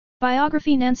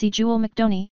Biography Nancy Jewel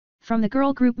McDonie, from the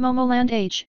girl group Momoland.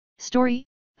 Age, story,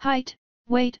 height,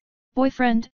 weight,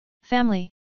 boyfriend,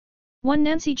 family. 1.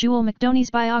 Nancy Jewel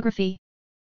McDonie's biography.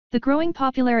 The growing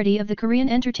popularity of the Korean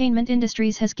entertainment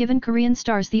industries has given Korean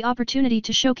stars the opportunity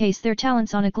to showcase their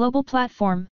talents on a global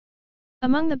platform.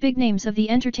 Among the big names of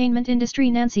the entertainment industry,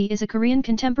 Nancy is a Korean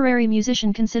contemporary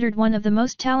musician considered one of the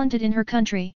most talented in her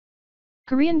country.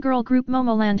 Korean girl group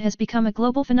Momoland has become a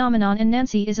global phenomenon and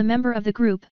Nancy is a member of the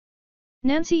group.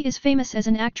 Nancy is famous as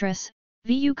an actress,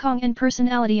 Cong and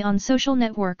personality on social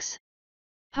networks.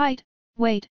 Height,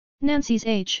 weight, Nancy's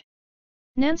age.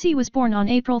 Nancy was born on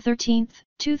April 13,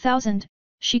 2000,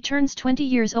 she turns 20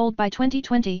 years old by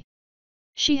 2020.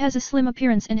 She has a slim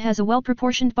appearance and has a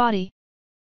well-proportioned body.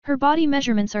 Her body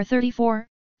measurements are 34,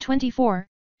 24,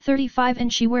 35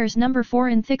 and she wears number 4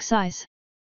 in thick size.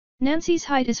 Nancy's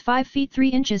height is 5 feet 3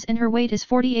 inches and her weight is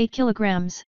 48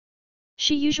 kilograms.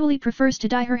 She usually prefers to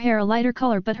dye her hair a lighter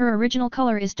color but her original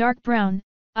color is dark brown,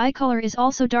 eye color is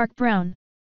also dark brown.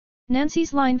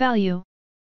 Nancy's line value.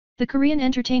 The Korean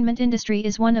entertainment industry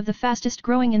is one of the fastest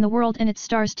growing in the world and its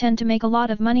stars tend to make a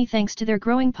lot of money thanks to their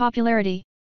growing popularity.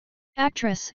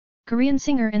 Actress, Korean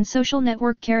singer and social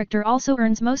network character also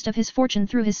earns most of his fortune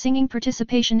through his singing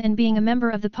participation and being a member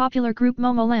of the popular group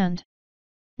Momoland.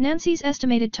 Nancy's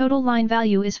estimated total line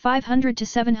value is $500,000 to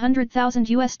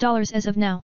 $700,000 as of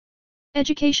now.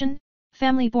 Education,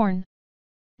 family. Born.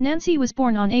 Nancy was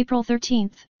born on April 13,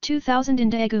 2000 in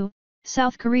Daegu,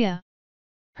 South Korea.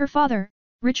 Her father,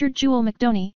 Richard Jewel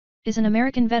McDonie, is an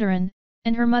American veteran,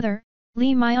 and her mother,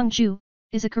 Lee Myung-ju,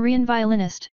 is a Korean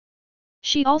violinist.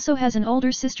 She also has an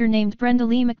older sister named Brenda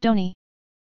Lee McDonie.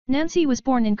 Nancy was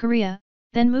born in Korea,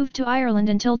 then moved to Ireland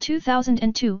until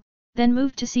 2002, then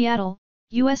moved to Seattle,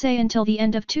 USA until the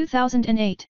end of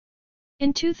 2008.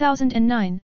 In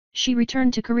 2009, she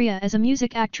returned to Korea as a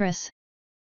music actress.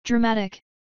 Dramatic.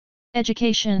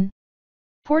 Education.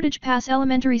 Portage Pass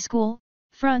Elementary School,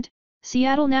 front,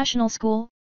 Seattle National School,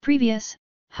 previous,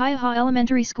 Haiha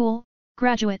Elementary School,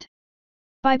 graduate.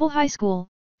 Bible High School,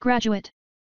 graduate.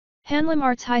 Hanlim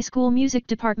Arts High School Music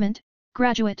Department,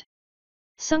 graduate.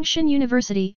 Sungshin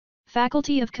University,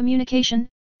 Faculty of Communication,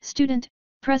 student,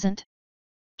 present.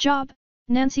 Job,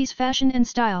 Nancy's fashion and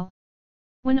style.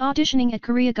 When auditioning at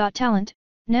Korea Got Talent,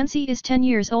 Nancy is 10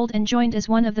 years old and joined as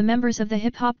one of the members of the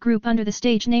hip-hop group under the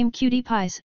stage name Cutie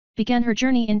Pies, began her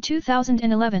journey in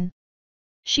 2011.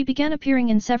 She began appearing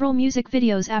in several music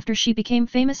videos after she became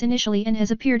famous initially and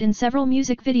has appeared in several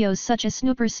music videos such as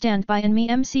Snoopers Stand By and Me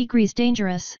MC Grease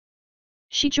Dangerous.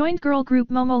 She joined girl group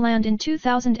Momoland in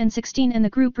 2016 and the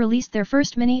group released their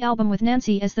first mini-album with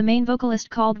Nancy as the main vocalist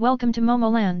called Welcome to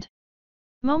Momoland.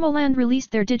 Momoland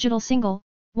released their digital single,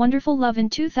 Wonderful Love in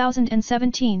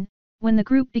 2017, when the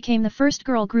group became the first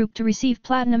girl group to receive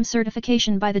platinum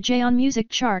certification by the Jaeon Music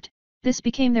Chart. This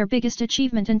became their biggest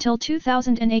achievement until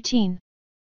 2018.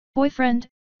 Boyfriend,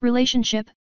 relationship,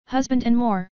 husband and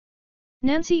more.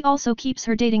 Nancy also keeps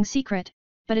her dating secret,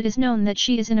 but it is known that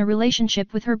she is in a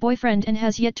relationship with her boyfriend and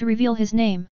has yet to reveal his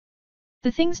name.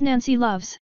 The things Nancy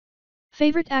loves.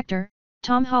 Favorite actor,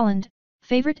 Tom Holland.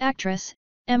 Favorite actress,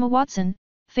 Emma Watson.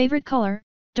 Favorite color,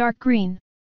 dark green.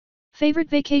 Favorite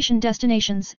vacation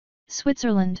destinations,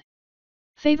 Switzerland.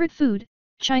 Favorite food,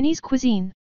 Chinese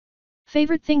cuisine.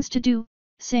 Favorite things to do,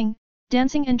 sing,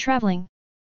 dancing and traveling.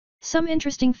 Some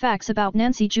interesting facts about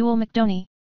Nancy Jewel McDonie.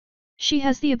 She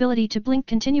has the ability to blink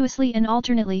continuously and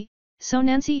alternately, so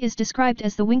Nancy is described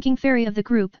as the winking fairy of the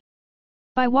group.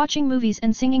 By watching movies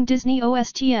and singing Disney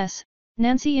OSTs,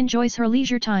 Nancy enjoys her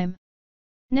leisure time.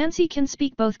 Nancy can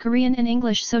speak both Korean and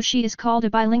English so she is called a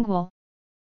bilingual.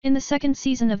 In the second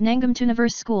season of Nangam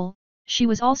Tuniverse School, she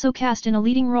was also cast in a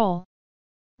leading role.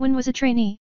 When was a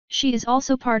trainee, she is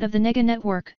also part of the Nega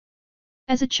network.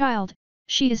 As a child,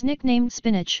 she is nicknamed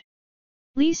Spinach.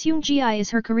 Lee Seung-gi is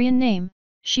her Korean name,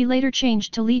 she later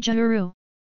changed to Lee Ja-euro.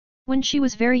 When she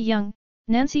was very young,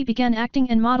 Nancy began acting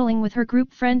and modeling with her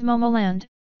group friend Momoland,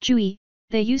 Jui,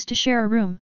 they used to share a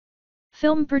room.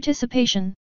 Film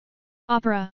participation.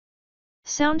 Opera.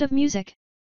 Sound of Music.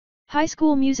 High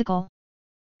School Musical.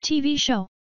 TV show.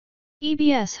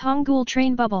 EBS Hangul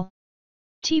Train Bubble.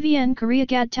 TVN Korea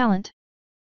Gad Talent.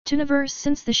 Tuniverse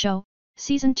Since the Show,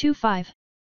 Season 2-5.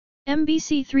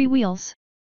 MBC 3 Wheels.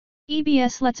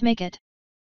 EBS Let's Make It.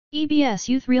 EBS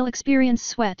Youth Real Experience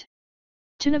Sweat.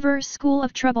 Tuniverse School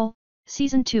of Trouble,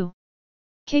 Season 2.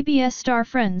 KBS Star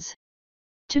Friends.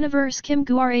 Tuniverse Kim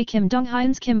Guare Kim Dong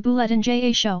Hyun's Kim Bulet and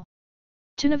JA Show.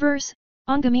 Tuniverse,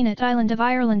 Ongaminat Island of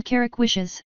Ireland Carrick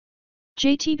Wishes.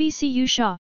 JTBC U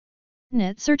Shaw.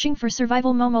 Net Searching for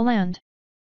Survival Momoland.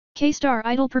 K-Star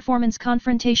Idol Performance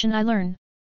Confrontation I Learn.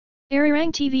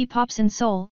 Arirang TV Pops in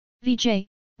Seoul, VJ,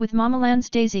 with Momoland's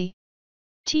Daisy.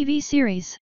 TV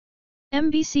series.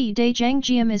 MBC Day Jang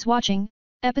Jiam is watching,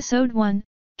 Episode 1,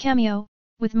 Cameo,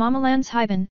 with Momoland's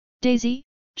Hyben, Daisy,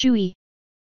 Jui.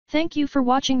 Thank you for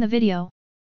watching the video.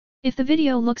 If the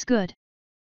video looks good,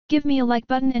 give me a like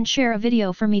button and share a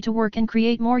video for me to work and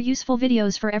create more useful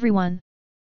videos for everyone.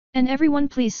 And everyone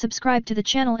please subscribe to the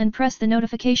channel and press the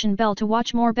notification bell to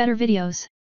watch more better videos.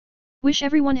 Wish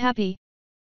everyone happy.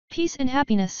 Peace and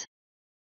happiness.